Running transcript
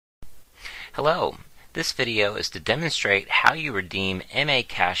Hello, this video is to demonstrate how you redeem MA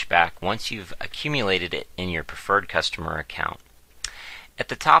cashback once you've accumulated it in your preferred customer account. At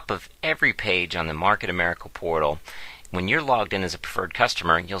the top of every page on the Market America portal, when you're logged in as a preferred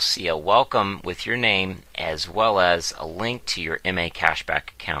customer, you'll see a welcome with your name as well as a link to your MA cashback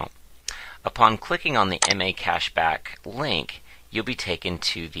account. Upon clicking on the MA cashback link, you'll be taken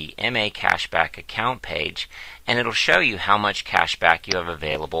to the MA cashback account page, and it'll show you how much cashback you have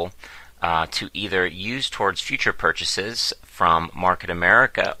available to either use towards future purchases from Market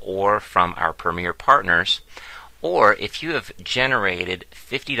America or from our premier partners, or if you have generated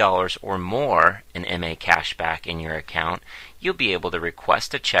 $50 or more in MA cashback in your account, you'll be able to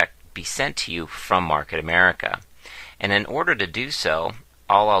request a check be sent to you from Market America. And in order to do so,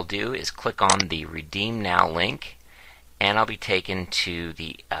 all I'll do is click on the Redeem Now link, and I'll be taken to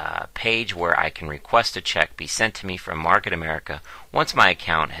the page where I can request a check be sent to me from Market America once my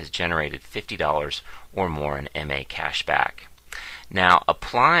account has generated $50 or more in MA cashback. Now,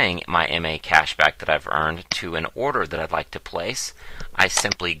 applying my MA cashback that I've earned to an order that I'd like to place, I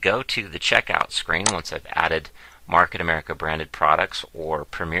simply go to the checkout screen once I've added Market America branded products or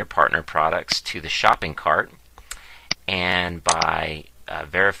Premier Partner products to the shopping cart, and by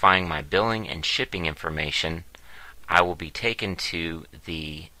verifying my billing and shipping information, I will be taken to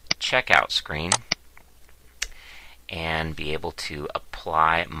the checkout screen and be able to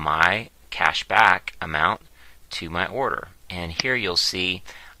apply my cashback amount to my order. And here you'll see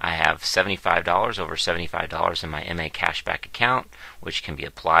I have $75, over $75 in my MA cashback account, which can be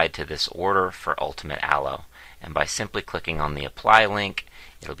applied to this order for Ultimate Aloe. And by simply clicking on the apply link,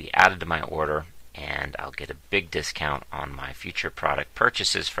 it'll be added to my order, and I'll get a big discount on my future product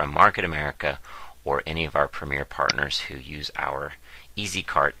purchases from Market America or any of our premier partners who use our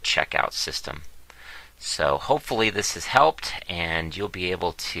EasyCart checkout system. So hopefully this has helped, and you'll be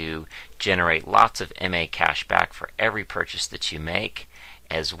able to generate lots of MA cashback for every purchase that you make,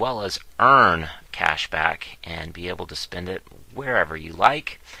 as well as earn cashback and be able to spend it wherever you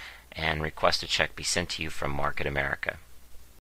like and request a check be sent to you from Market America.